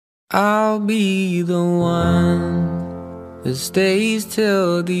I'll be the one that stays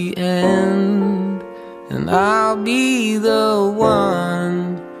till the end, and I'll be the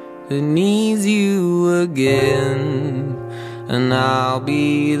one that needs you again, and I'll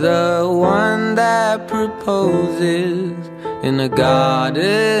be the one that proposes in a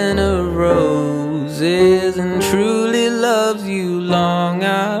garden of roses, and truly loves you long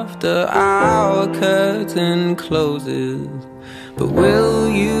after our curtain closes. But will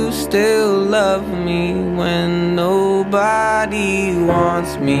you still love me when nobody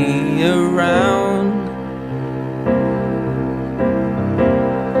wants me around?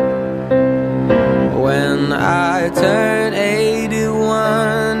 When I turn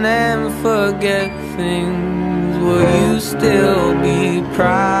 81 and forget things, will you still be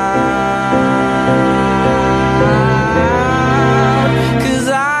proud? 'Cause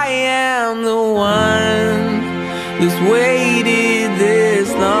I am the one that's waited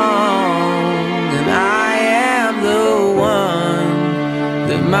this long, and I am the one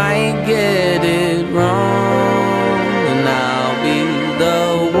that might get it wrong, and I'll be the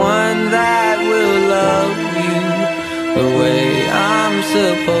one that will love you the way I'm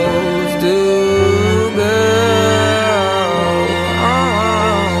supposed to, girl.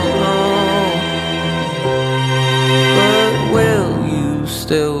 But will you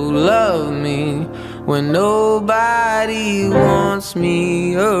still love me when nobody wants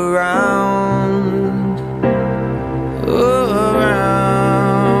me around? Around.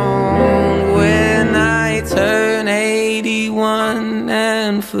 When I turn 81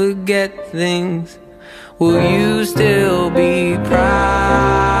 and forget things, will you still be proud?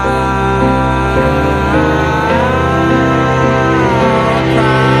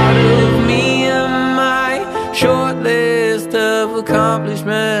 Proud of me and my short list of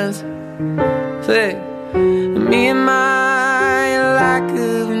accomplishments. Say, me and my lack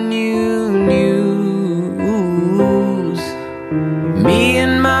of news, me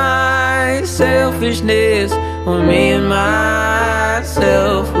and my selfishness, or me and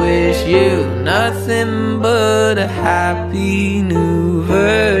myself wish you nothing but a happy new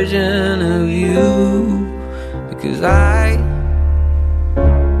version of you. Because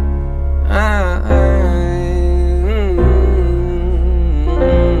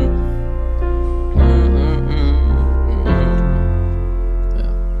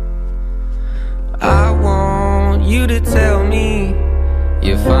you to tell me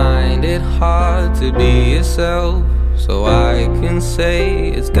you find it hard to be yourself, so I can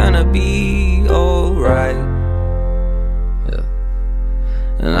say it's gonna be alright. Yeah.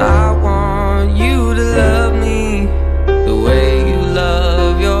 And I want you to love me the way you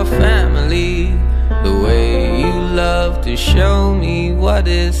love your family, the way you love to show me what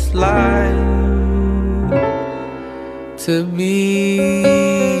it's like to be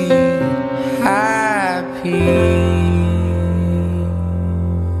happy.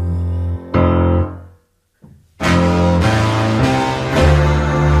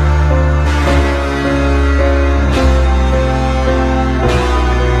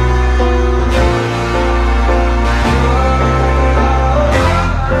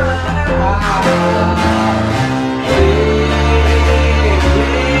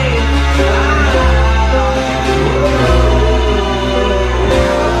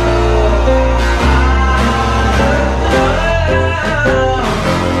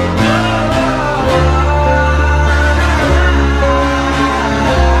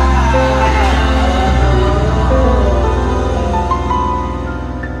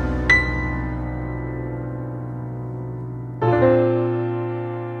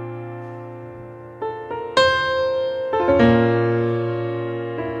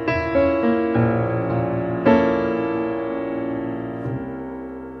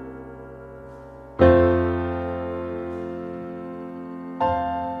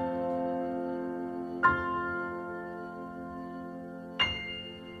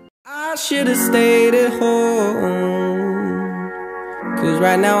 I should've stayed at home, 'cause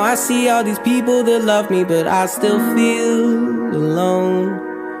right now I see all these people that love me, but I still feel alone.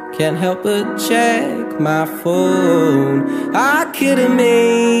 Can't help but check my phone. I could've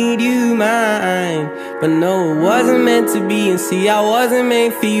made you mine, but no, it wasn't meant to be. And see, I wasn't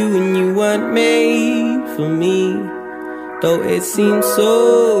made for you, and you weren't made for me, though it seemed so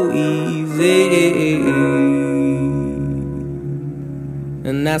easy.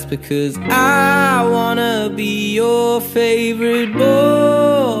 And that's because I wanna be your favorite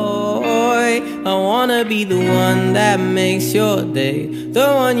boy. I wanna be the one that makes your day, the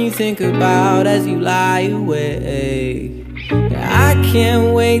one you think about as you lie awake. I can't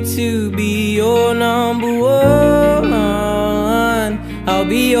wait to be your number one. I I'll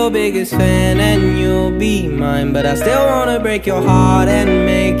be your biggest fan and you'll be mine, but I still wanna break your heart and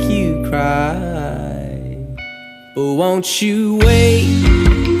make you cry. But won't you wait?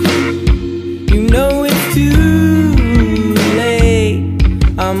 You know it's too late.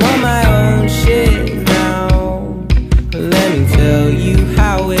 I'm on my own shit now. Let me tell you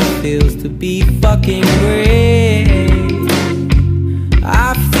how it feels to be fucking great.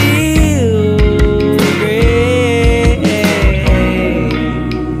 I feel great.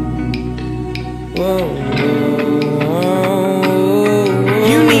 Whoa, whoa, whoa.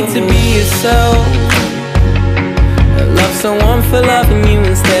 You need to be yourself. Love someone for loving you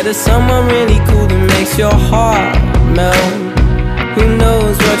instead of someone really cool that makes your heart melt. Who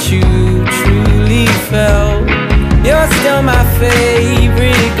knows what you truly felt? You're still my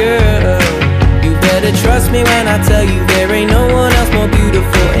favorite girl. You better trust me when I tell you there ain't no one else more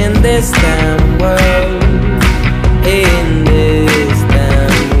beautiful in this damn world. In this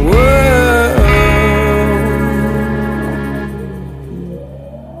damn world.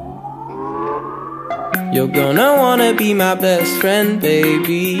 You're gonna wanna be my best friend,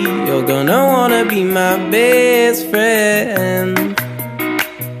 baby. You're gonna wanna be my best friend.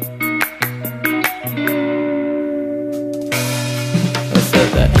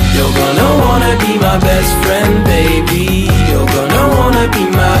 You're gonna wanna be my best friend, baby. You're gonna wanna be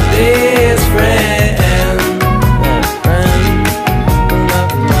my best friend. Best friend.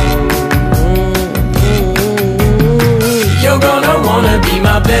 You're gonna wanna be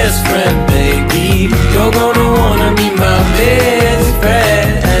my best friend, baby. You're gonna wanna be my best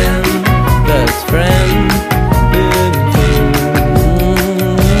friend. Best friend.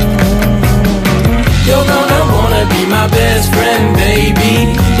 You're gonna wanna be my best friend, baby.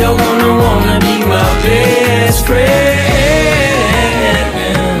 You're gonna wanna be my best friend.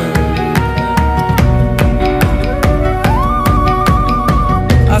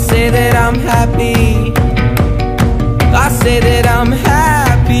 I say that I'm happy. I say that I'm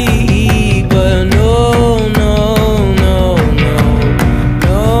happy, but no, no, no, no,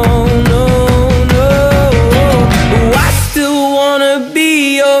 no, no, no. Oh, I still wanna be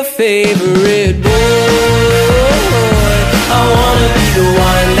your favorite boy. I wanna be the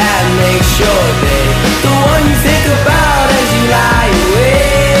one that makes your day, the one you think about as you lie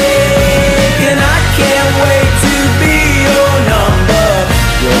awake. And I can't wait to be your number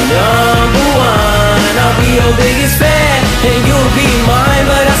one. I'll be your biggest fan and you'll be mine,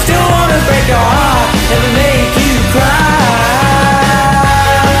 but I still wanna break your heart and make you cry.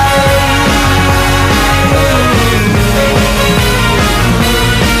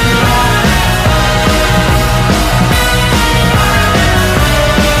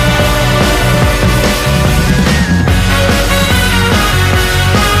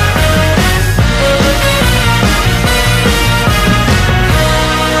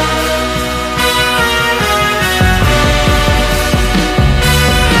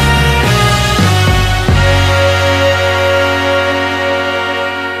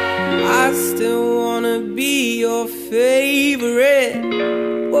 Favorite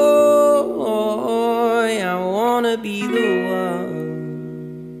boy, I wanna be the one.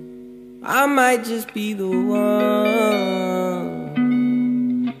 I might just be the one.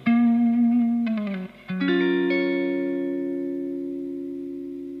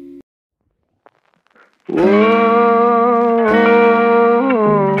 Whoa,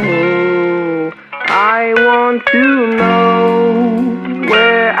 I want to know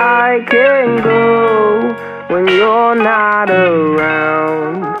where I can go when you're not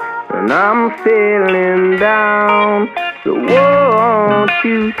around, and I'm feeling down. So won't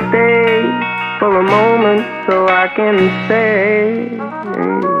you stay for a moment so I can say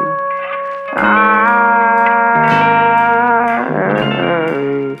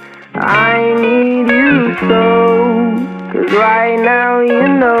I need you so, 'cause right now you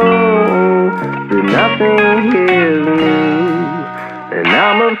know that nothing heals me, and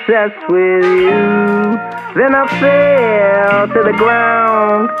I'm obsessed with you. Then I fell to the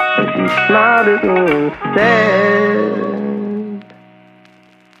ground, and she smiled at me and said,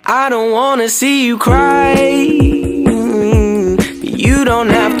 I don't wanna see you cry, but you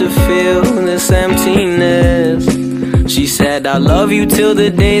don't have to feel this emptiness. She said, I love you till the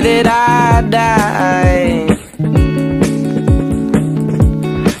day that I die.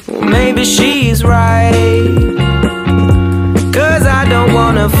 Well, maybe she's right, 'cause I don't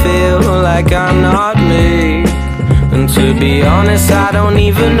wanna feel like I'm not me. And to be honest, I don't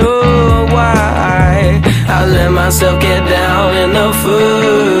even know why I let myself get down in the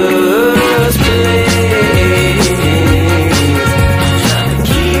first place. Trying to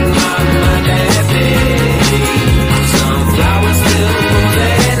keep my mind at bay. Some flowers still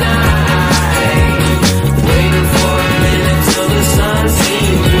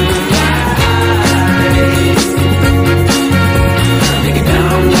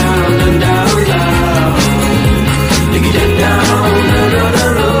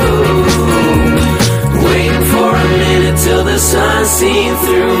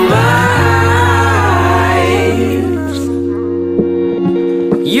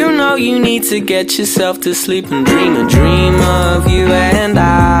to get yourself to sleep and dream a dream of you and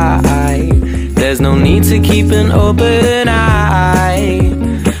I. There's no need to keep an open eye.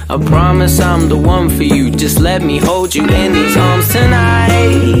 I promise I'm the one for you. Just let me hold you in these arms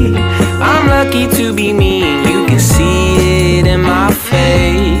tonight. I'm lucky to be me, and you can see it in my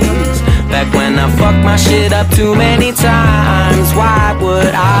face. Back when I fucked my shit up too many times, why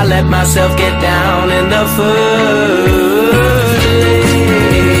would I let myself get down in the first place?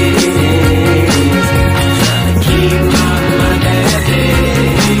 Trying to keep my mind at bay.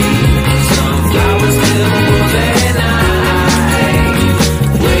 Sunflowers still moving night,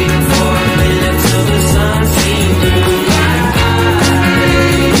 waiting for a minute till the sun seems through my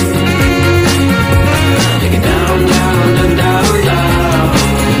eyes. Take it down, down, down, down, down.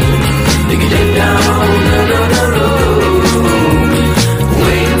 Take it down, down, down, down, down.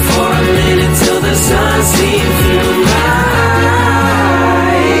 Waiting for a minute till the sun seems through my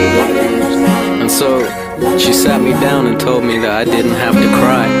eyes. And so she sat me down and told me that I didn't have to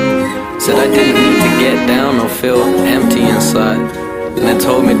cry. Said I didn't need to get down or feel empty inside. And then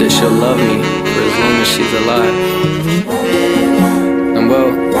told me that she'll love me for as long as she's alive. And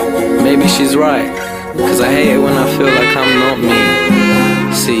well, maybe she's right, 'cause I hate it when I feel like I'm not me.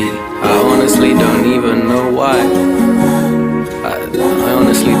 See, I honestly don't even know why. I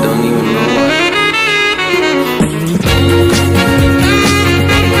honestly don't even know why.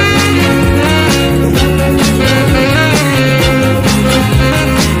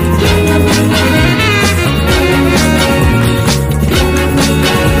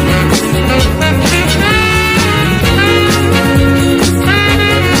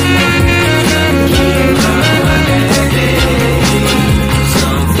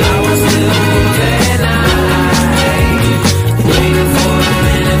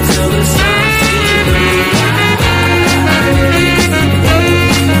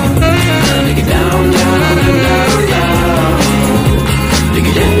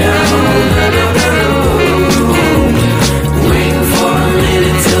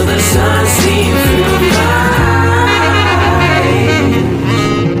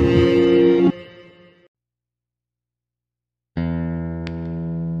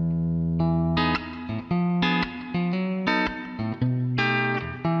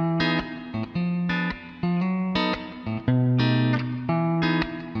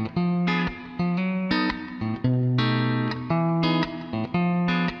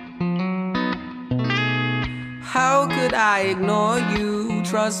 How could I ignore you?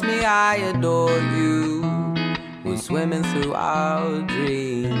 Trust me, I adore you. We're swimming through our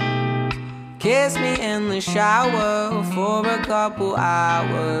dreams. Kiss me in the shower for a couple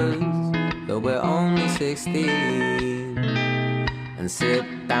hours, though we're only 16. And sit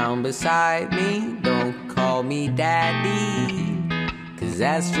down beside me, don't call me daddy, 'cause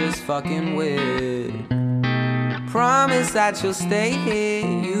that's just fucking weird. Promise that you'll stay here,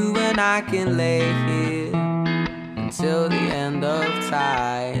 you and I can lay here till the end of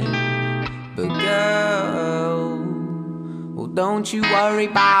time. But girl, well, don't you worry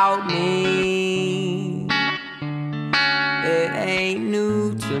about me. It ain't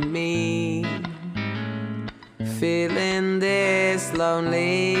new to me, feeling this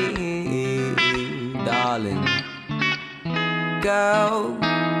lonely, darling. Girl,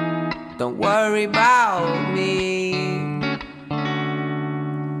 don't worry about me.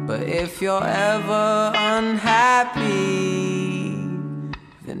 But if you're ever unhappy,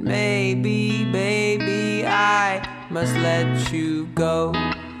 then maybe, baby, I must let you go.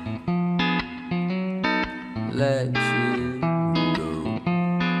 Let you go.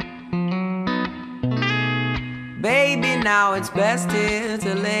 Baby, now it's best here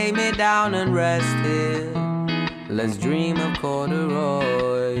to lay me down and rest here. Let's dream of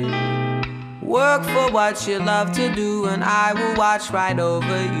corduroy. Work for what you love to do, and I will watch right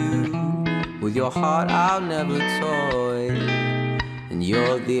over you. With your heart I'll never toy, and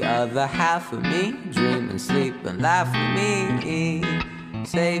you're the other half of me. Dream and sleep and laugh with me.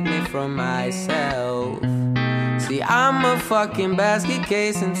 Save me from myself. See, I'm a fucking basket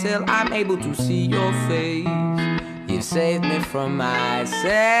case until I'm able to see your face. You saved me from myself,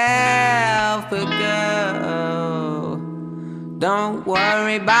 but girl, don't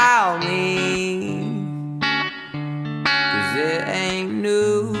worry about me, 'cause it ain't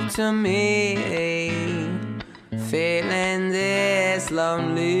new to me, feeling this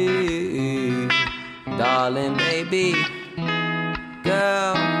lonely, darling, baby.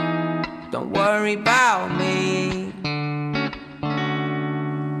 Girl, don't worry about me,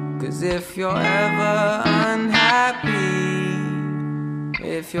 'cause if you're ever unhappy,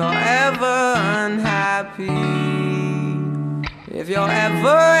 if you're ever unhappy, if you're ever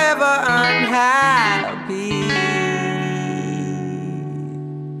unhappy,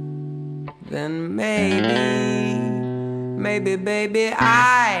 then maybe baby,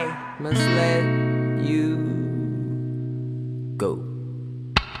 I must let you go.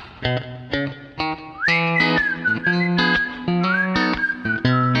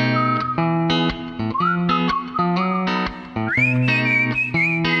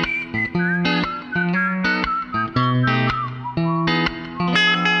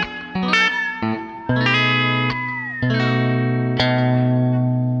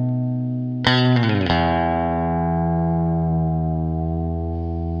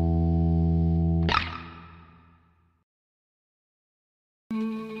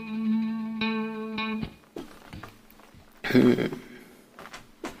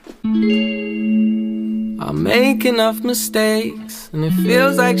 I make enough mistakes, and it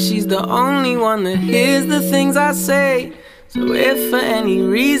feels like she's the only one that hears the things I say. So if for any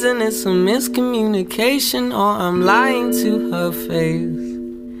reason it's a miscommunication or I'm lying to her face,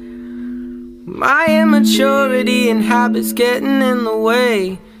 my immaturity and habits getting in the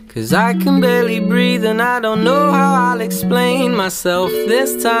way. 'Cause I can barely breathe and I don't know how I'll explain myself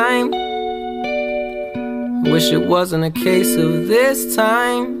this time. Wish it wasn't a case of this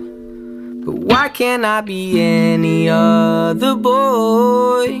time. But why can't I be any other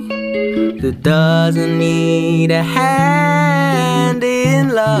boy that doesn't need a hand in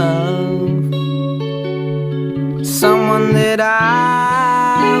love? Someone that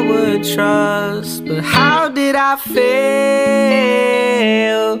I would trust. But how did I fail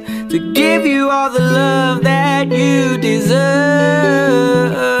to give you all the love that you deserve?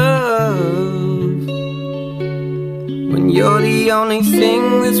 When you're the only thing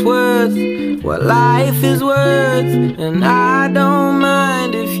that's worth what life is worth. And I don't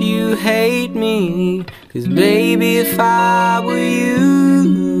mind if you hate me, 'cause baby, if I were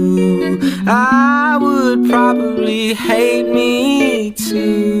you, I would probably hate me too.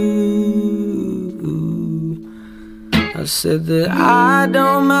 I said that I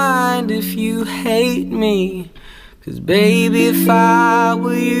don't mind if you hate me, 'cause baby, if I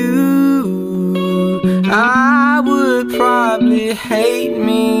were you, I would probably hate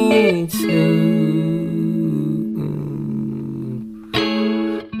me too.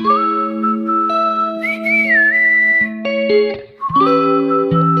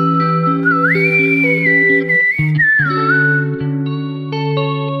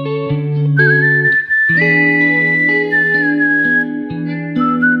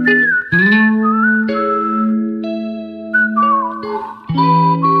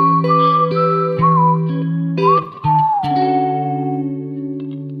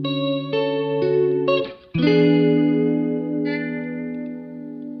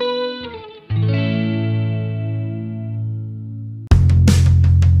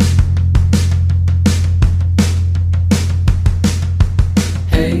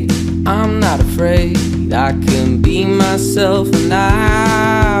 I'm not afraid, I can be myself, and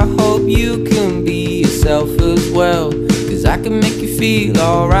I hope you can be yourself as well. 'Cause I can make you feel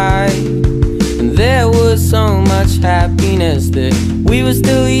alright. And there was so much happiness that we were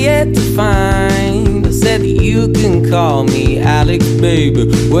still yet to find. I said that you can call me Alex, baby,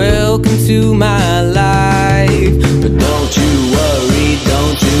 welcome to my life. But don't worry,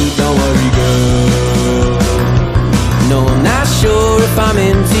 don't worry, girl. No, I'm not sure if I'm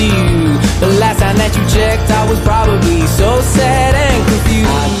into you. The last time that you checked, I was probably so sad and confused.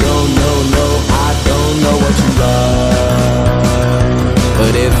 I don't know what you love.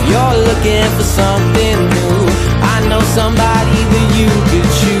 But if you're looking for something new, I know somebody that you could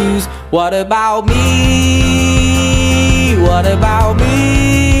choose. What about me? What about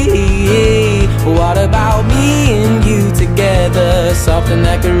me? What about me and you together? Something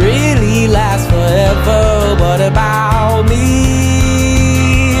that could really last forever. What about me?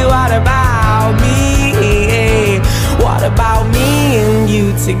 What about me? What about me and you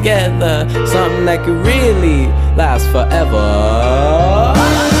together? Something that could really last forever.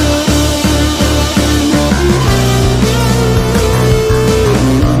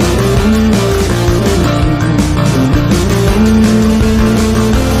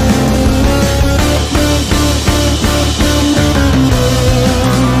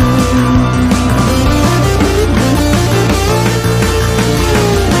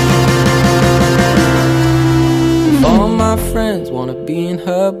 be in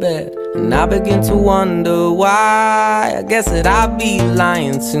her bed. And I begin to wonder why. I guess that I be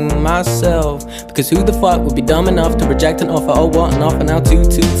lying to myself, because who the fuck would be dumb enough to reject an offer? Oh, what an offer now, 2,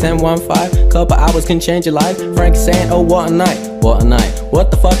 2, 10, 1, 5. Couple hours can change your life. Frank saying, oh, what a night, what a night.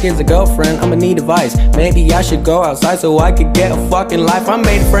 What the fuck is a girlfriend? I'ma need advice. Maybe I should go outside so I could get a fucking life. I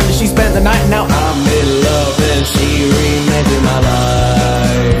made a friend and she spent the night. Now I'm in love and she remade my life.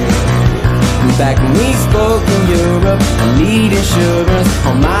 Back when we spoke in Europe, I need insurance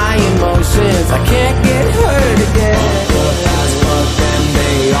on my emotions. I can't get hurt again. As fuck, and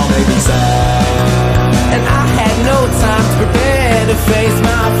they all make me sad. And I had no time to prepare to face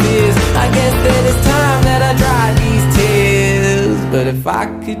my fears. I guess that it's time that I dry these tears. But if I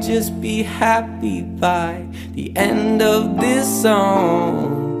could just be happy by the end of this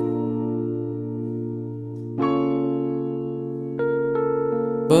song.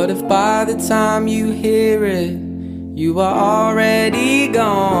 But if by the time you hear it, you are already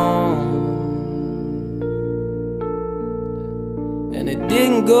gone, and it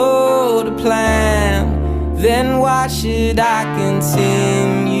didn't go to plan, then why should I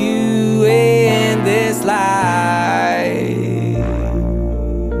continue in this life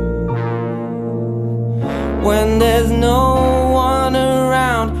when there's no one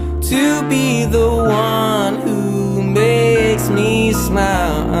around to be the one who makes me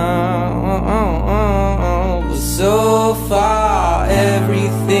smile? So far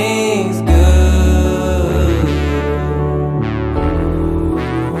everything's good.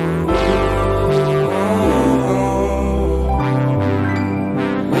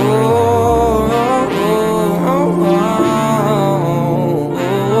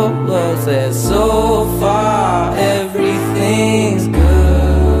 Says so far everything's good.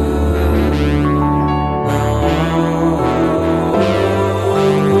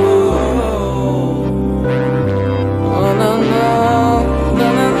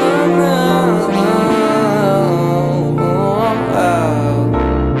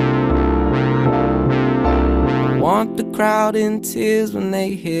 Crowd in tears when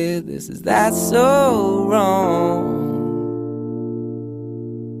they hear this. Is that so wrong?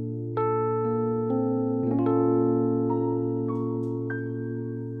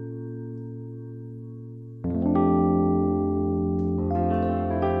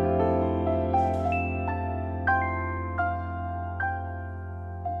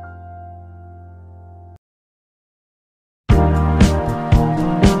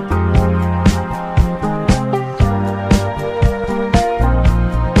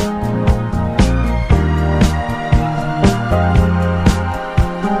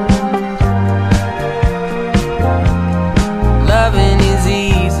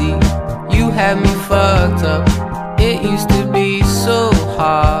 Fucked up. It used to be so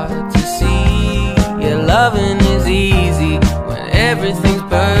hard to see. Yeah, loving is easy when everything's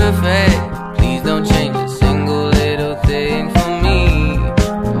perfect. Please don't change a single little thing for me.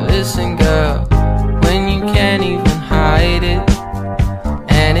 Listen, girl, when you can't even hide it,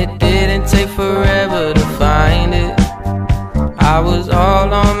 and it didn't take forever to find it. I was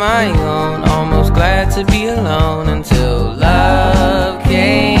all on my own, almost glad to be alone, until love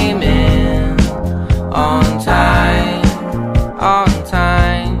came in. On time, on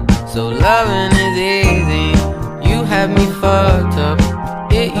time. So loving is easy. You had me fucked up.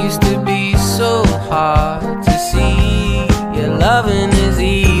 It used to be so hard to see. Yeah, loving is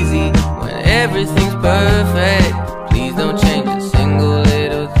easy when everything's perfect. Please don't change a single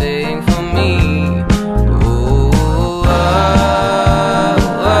little thing for me. Ooh, oh, oh,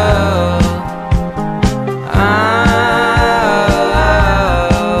 oh.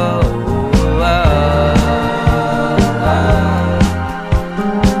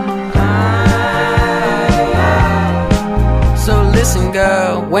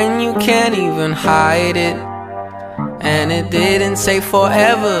 Girl, when you can't even hide it, and it didn't take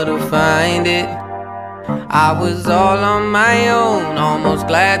forever to find it. I was all on my own, almost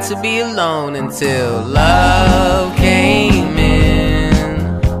glad to be alone, until love came in.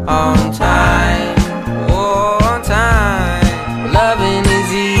 On time, oh, on time. Loving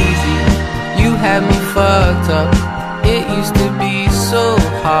is easy. You had me fucked up. It used to be so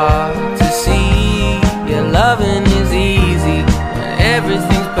hard to see. Yeah, loving is easy.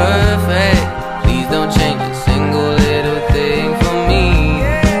 Everything's perfect. Please don't change a single little thing for me.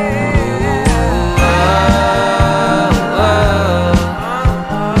 Ooh, oh, oh.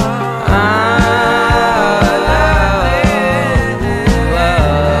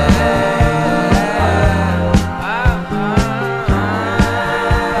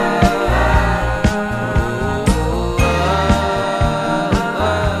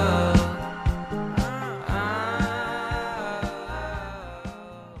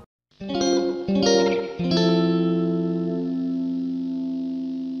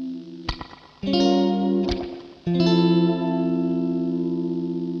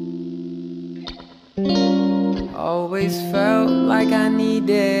 always felt like I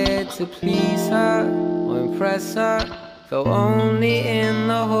needed to please her or impress her, though only in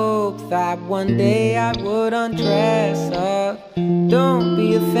the hope that one day I would undress her. Don't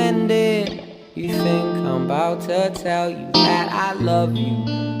be offended, you think I'm about to tell you that I love you,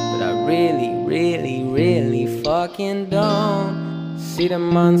 but I really fucking don't. See the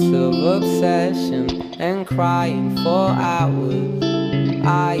months of obsession and crying for hours.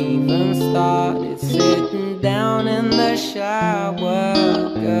 I even started sitting down in the shower,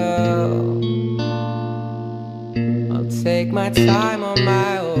 girl. I'll take my time on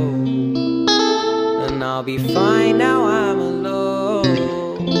my own, and I'll be fine now I'm alone.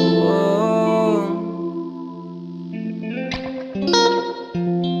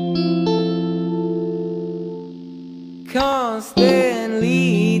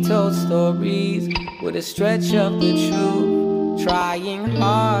 Constantly told stories with a stretch of the truth, trying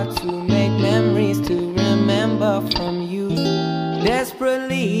hard to make memories to remember from youth,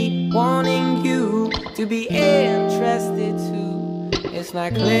 desperately wanting you to be interested too. It's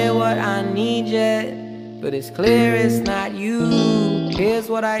not clear what I need yet, but it's clear it's not you. Here's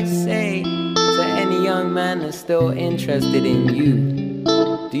what I say to any young man that's still interested in you.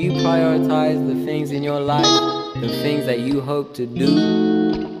 Do you prioritize the things in your life, the things that you hope to do?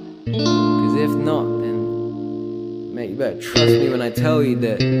 Cause if not, then mate, you better trust me when I tell you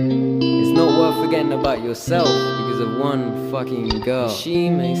that it's not worth forgetting about yourself because of one fucking girl. She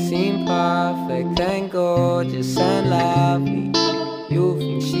may seem perfect and gorgeous and lovely, you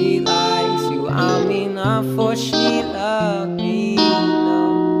think she likes you, I mean not for she loved me.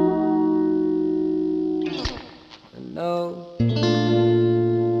 No,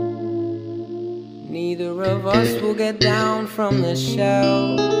 neither of us will get down from the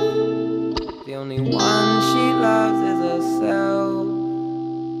shelf. The only one she loves is herself.